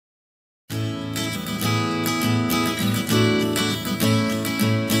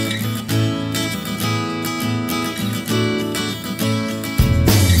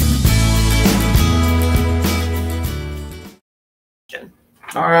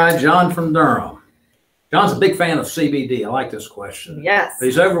All right, John from Durham. John's a big fan of CBD. I like this question. Yes.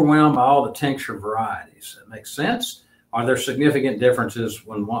 He's overwhelmed by all the tincture varieties. That makes sense. Are there significant differences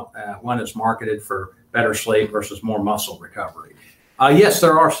when one is marketed for better sleep versus more muscle recovery? Yes,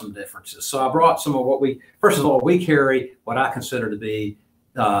 there are some differences. So I brought some of what first of all, we carry what I consider to be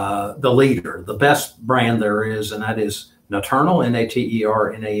the leader, the best brand there is, and that is Naternal,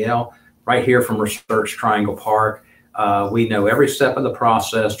 N-A-T-E-R-N-A-L, right here from Research Triangle Park. We know every step of the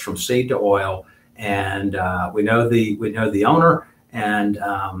process from seed to oil, and we know the owner and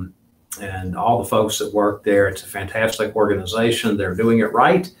all the folks that work there. It's a fantastic organization. They're doing it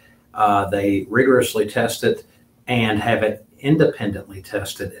right. They rigorously test it and have it independently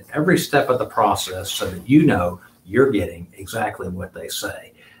tested at every step of the process so that you know you're getting exactly what they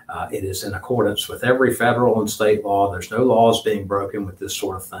say. It is in accordance with every federal and state law. There's no laws being broken with this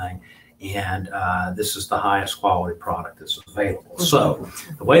sort of thing. And this is the highest quality product that's available. So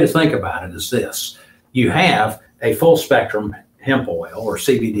the way to think about it is this. You have a full spectrum hemp oil, or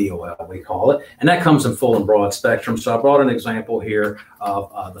CBD oil, we call it, and that comes in full and broad spectrum. So I brought an example here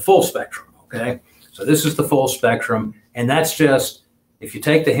of the full spectrum, okay? So this is the full spectrum, and that's just, if you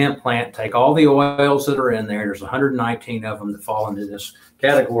take the hemp plant, take all the oils that are in there, there's 119 of them that fall into this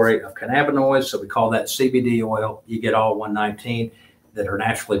category of cannabinoids, so we call that CBD oil. You get all 119 that are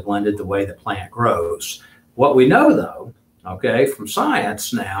naturally blended the way the plant grows. What we know, though, okay, from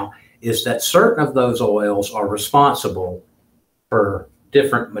science now, is that certain of those oils are responsible for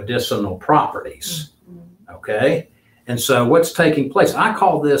different medicinal properties, okay? And so what's taking place, I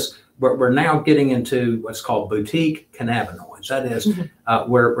call this, we're now getting into what's called boutique cannabinoids. That is,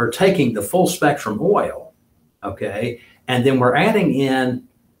 we're taking the full spectrum oil, okay, and then we're adding in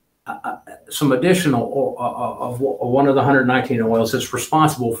some additional of one of the 119 oils that's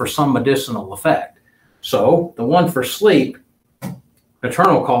responsible for some medicinal effect. So the one for sleep,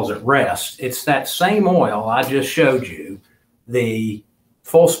 Naternal calls it rest. It's that same oil I just showed you, the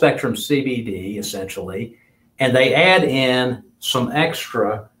full spectrum CBD essentially, and they add in some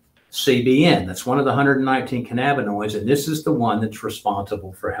extra CBN. That's one of the 119 cannabinoids, and this is the one that's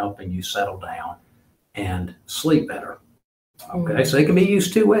responsible for helping you settle down and sleep better. Okay, so it can be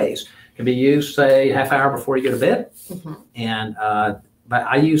used two ways. It can be used, say, half hour before you go to bed, and but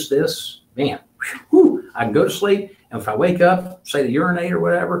I use this, man, I can go to sleep, and if I wake up, say to urinate or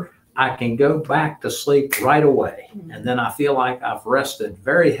whatever, I can go back to sleep right away, and then I feel like I've rested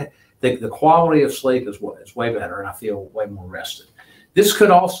the quality of sleep is way better, and I feel way more rested. This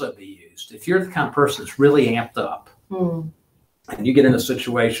could also be used if you're the kind of person that's really amped up, and you get in a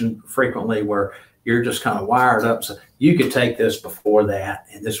situation frequently where you're just kind of wired up. So you could take this before that,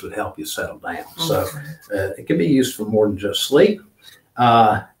 and this would help you settle down. So it can be used for more than just sleep.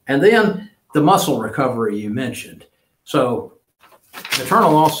 And then the muscle recovery you mentioned. So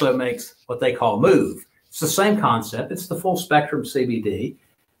Naternal also makes what they call Move. It's the same concept. It's the full spectrum CBD.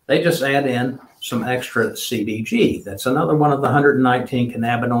 They just add in some extra CBG. That's another one of the 119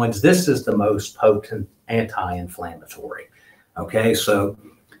 cannabinoids. This is the most potent anti-inflammatory. Okay, so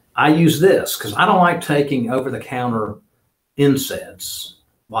I use this because I don't like taking over-the-counter NSAIDs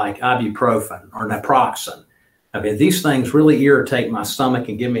like ibuprofen or naproxen. I mean, these things really irritate my stomach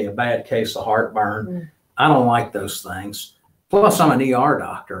and give me a bad case of heartburn. I don't like those things. Plus, I'm an ER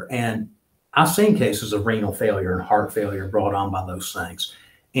doctor, and I've seen cases of renal failure and heart failure brought on by those things.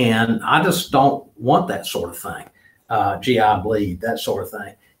 And I just don't want that sort of thing, GI bleed, that sort of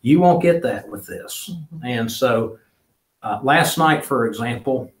thing. You won't get that with this. And so last night, for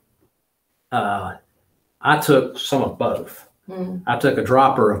example, I took some of both. I took a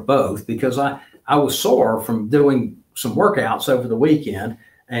dropper of both because I was sore from doing some workouts over the weekend.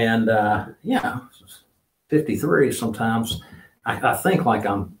 And, 53 sometimes. I think like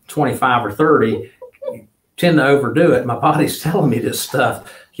I'm 25 or 30, tend to overdo it. My body's telling me this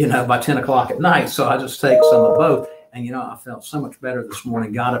stuff, by 10 o'clock at night. So I just take some of both. And, I felt so much better this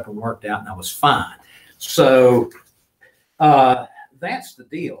morning, got up and worked out, and I was fine. So that's the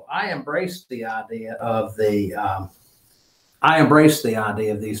deal. I embrace the idea of these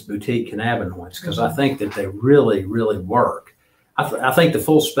boutique cannabinoids because I think that they really, really work. I think the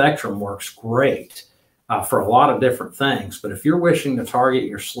full spectrum works great for a lot of different things. But if you're wishing to target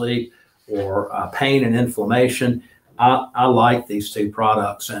your sleep or pain and inflammation, I like these two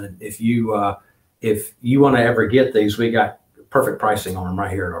products. And if you want to ever get these, we got perfect pricing on them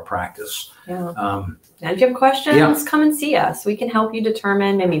right here at our practice. And if you have questions, come and see us. We can help you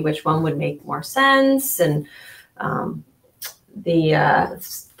determine maybe which one would make more sense. And the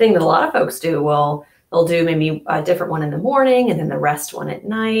thing that a lot of folks do will they'll do maybe a different one in the morning and then the rest one at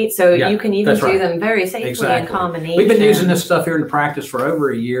night. So you can even do them very safely in combination. We've been using this stuff here in the practice for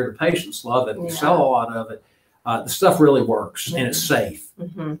over a year. The patients love it. We sell a lot of it. The stuff really works and it's safe.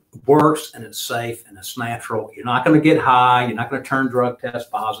 It works and it's safe and it's natural. You're not going to get high. You're not going to turn drug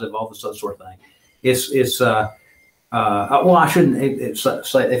test positive, all this other sort of thing. Well, I shouldn't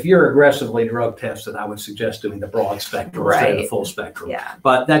say if you're aggressively drug tested, I would suggest doing the broad spectrum instead of the full spectrum.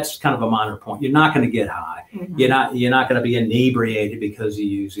 But that's kind of a minor point. You're not going to get high. You're not going to be inebriated because you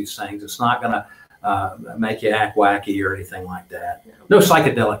use these things. It's not going to make you act wacky or anything like that. No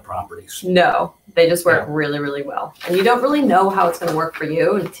psychedelic properties. No, they just work really, really well. And you don't really know how it's going to work for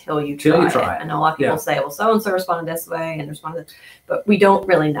you until you try it. I know a lot of people say, well, so-and-so responded this way and responded, but we don't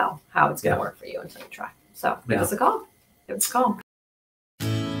really know how it's going to work for you until you try. So give us a call. Give us a call.